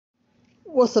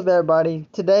What's up, everybody?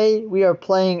 Today we are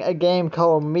playing a game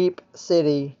called Meep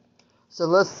City. So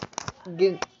let's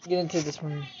get into this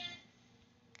one.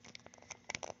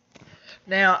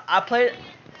 Now I played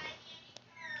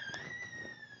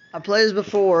this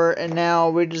before, and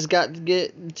now we just got to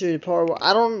get into the part where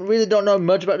I don't know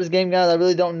much about this game, guys. I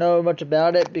really don't know much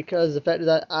about it because the fact is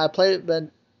I played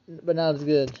it, but not as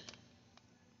good.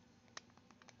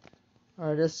 All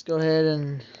right, let's go ahead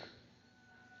and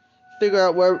figure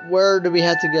out where do we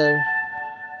have to go.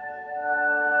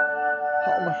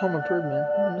 Home improvement.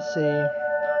 Let's see.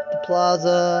 The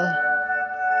plaza.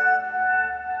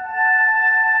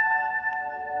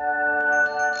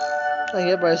 I think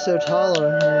everybody's so tall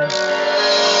in here.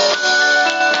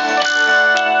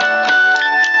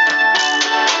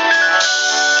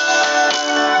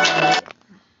 Right.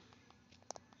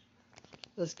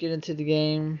 Let's get into the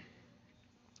game.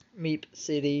 Meep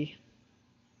City.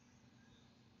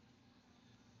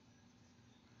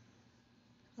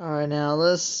 Alright, now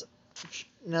let's.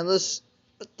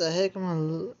 What the heck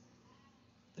am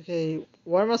I. Okay,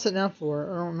 what am I sitting down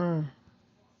for? I don't know.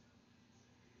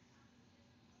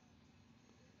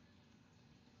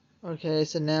 Okay,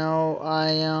 so now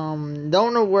I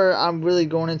don't know where I'm really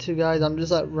going into, guys. I'm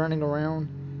just like running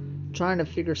around trying to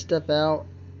figure stuff out.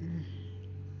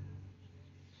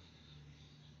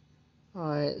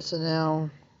 Alright, so now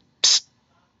what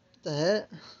the heck?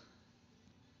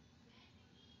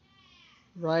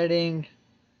 Writing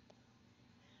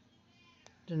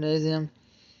gymnasium.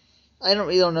 I don't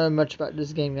really don't know much about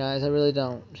this game, guys. I really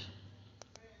don't.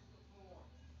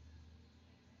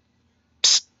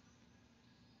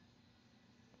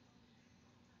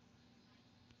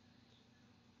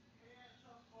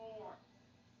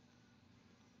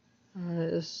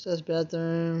 Alright, that's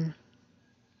bathroom.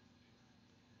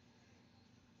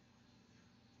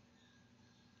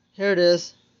 Here it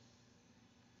is.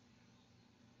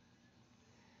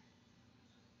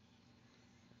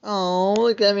 Oh,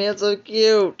 look at me, it's so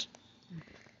cute.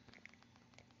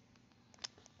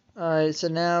 Alright, so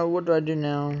now, what do I do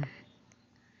now?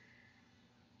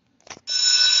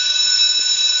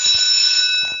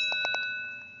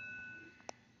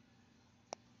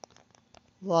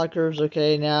 Lockers,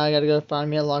 okay, now I gotta go find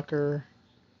me a locker.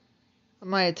 I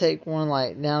might take one,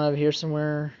 like, down over here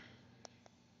somewhere.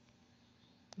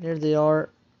 Near the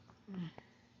art.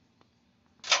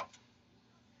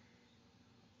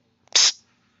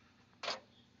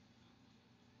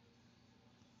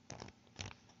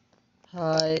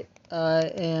 Hi, I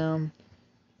am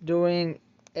doing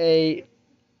a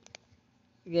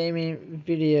gaming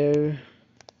video.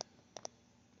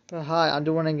 Hi, I'm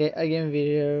doing a gaming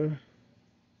video.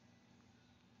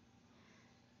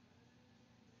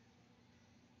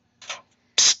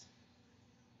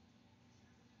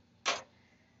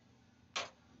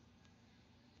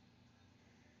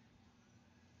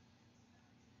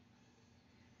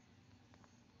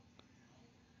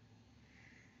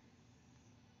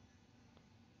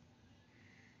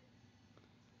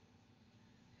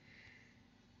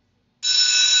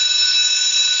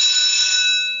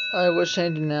 Alright, what's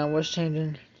changing now? What's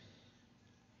changing?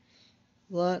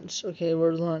 Lunch. Okay,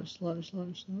 where's lunch? Lunch.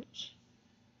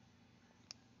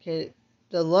 Okay,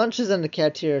 the lunch is in the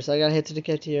cafeteria, so I gotta head to the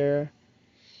cafeteria.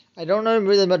 I don't know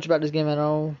really much about this game at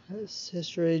all. It's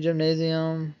history,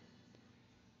 gymnasium.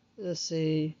 Let's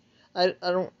see. I'm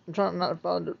trying not to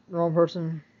find the wrong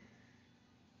person.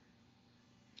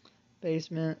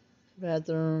 Basement,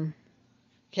 bathroom,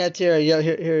 cafeteria. Yo,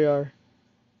 here you are.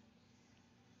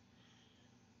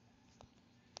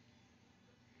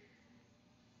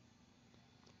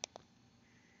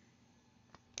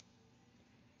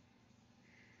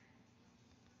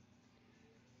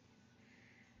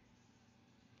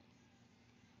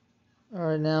 All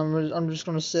right, now I'm just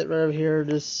gonna sit right over here.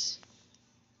 Just.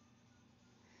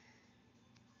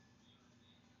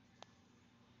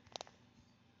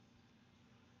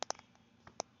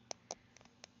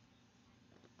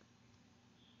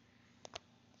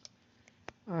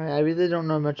 All right, I really don't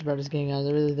know much about this game, guys.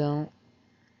 I really don't.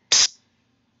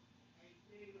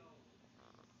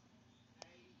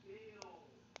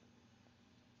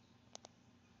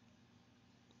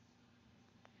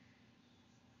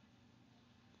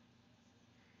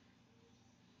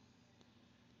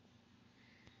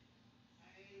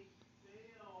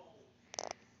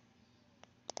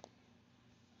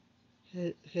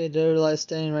 Okay, they're like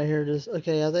staying right here. Just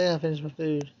okay. I think I finished my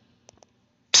food.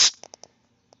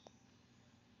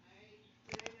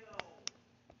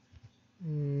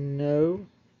 No.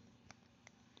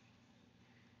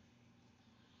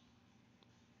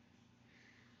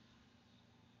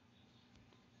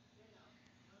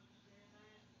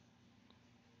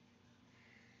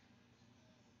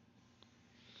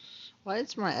 Why did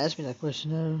somebody ask me that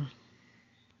question though?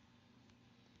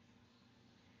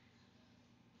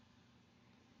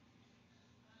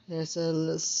 Yeah, so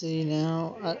let's see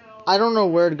now. I don't know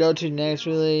where to go to next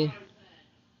really.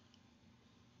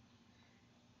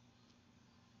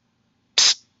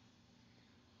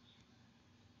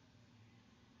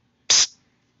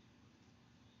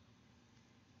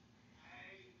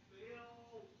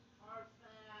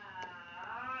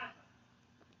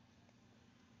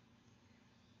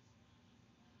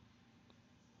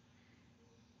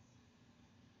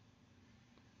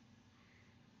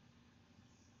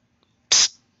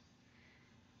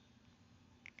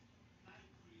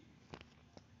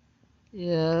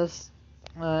 Yes,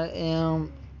 I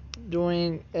am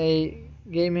doing a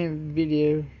gaming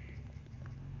video.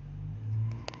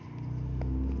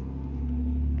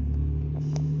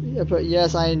 Yeah, but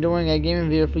yes, I am doing a gaming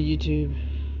video for YouTube.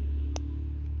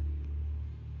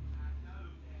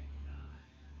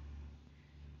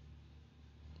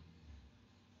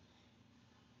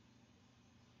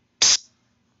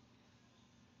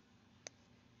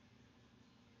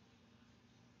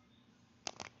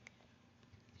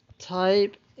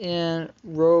 Type in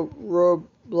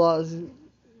Roblox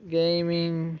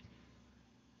gaming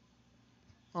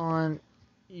on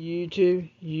YouTube.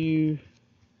 You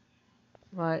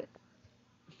might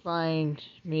find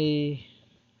me.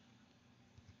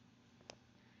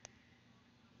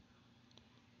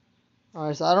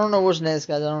 Alright, so I don't know what's next,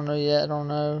 guys. I don't know yet. I don't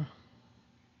know.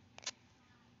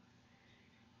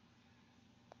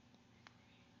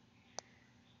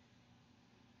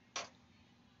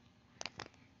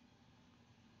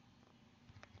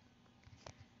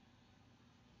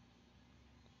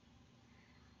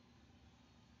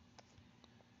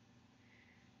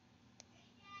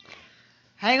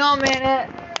 Hang on a minute.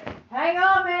 Hang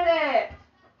on a minute.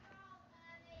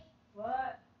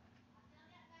 What?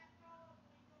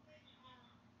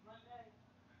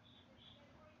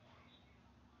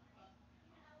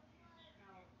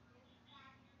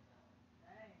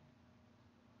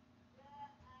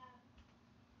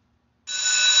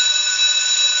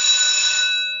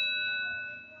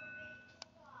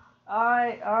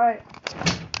 Alright, alright.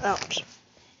 Ouch.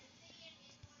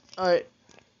 Alright.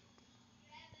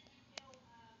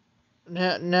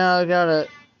 Now I gotta.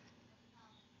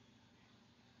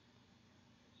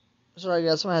 Sorry,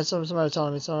 guys. Somebody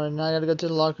telling me. Sorry. Now I gotta go to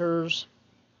the lockers.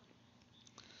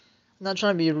 I'm not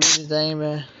trying to be rude or anything,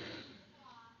 but.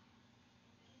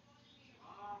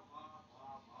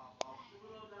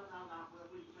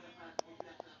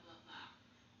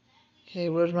 Okay,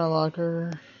 where's my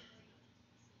locker?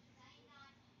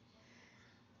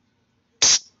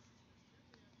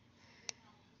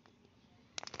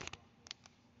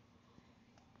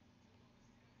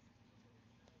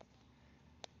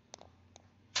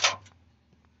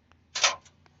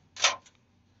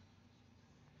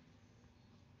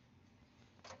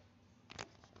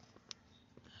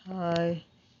 Hi.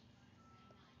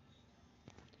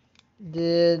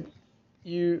 Did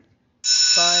you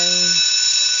find.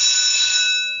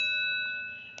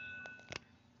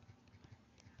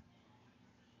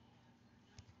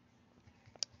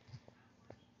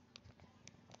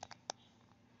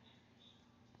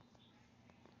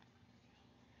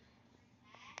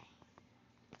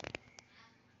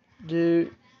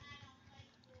 Do.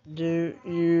 Do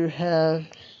you have.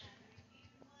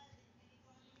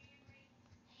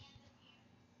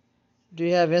 Do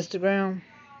you have Instagram?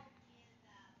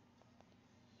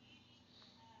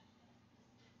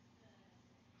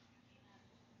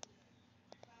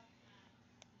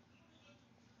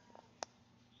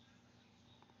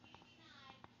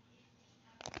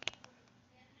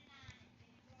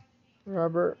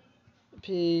 Robert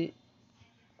P.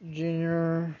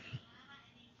 Jr.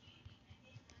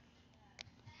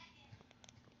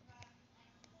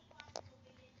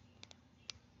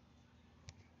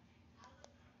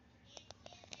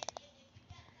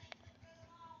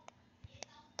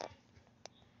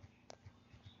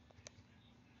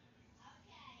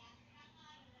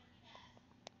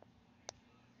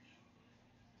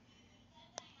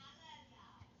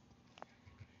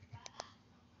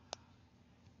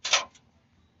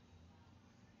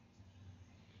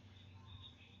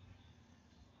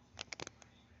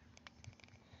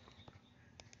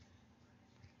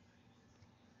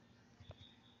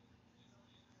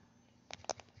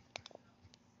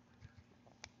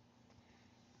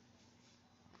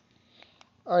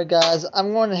 Alright, guys,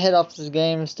 I'm going to head off this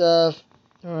game and stuff.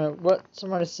 What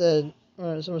somebody said.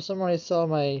 Somebody saw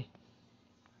my.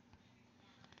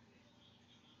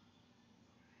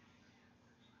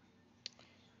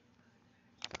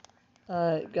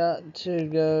 I got to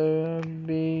go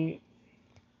be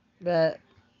back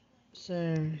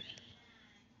soon.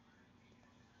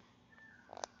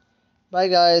 Bye,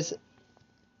 guys.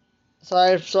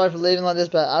 Sorry for leaving like this,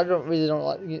 but I don't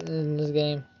like getting in this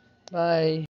game. Bye.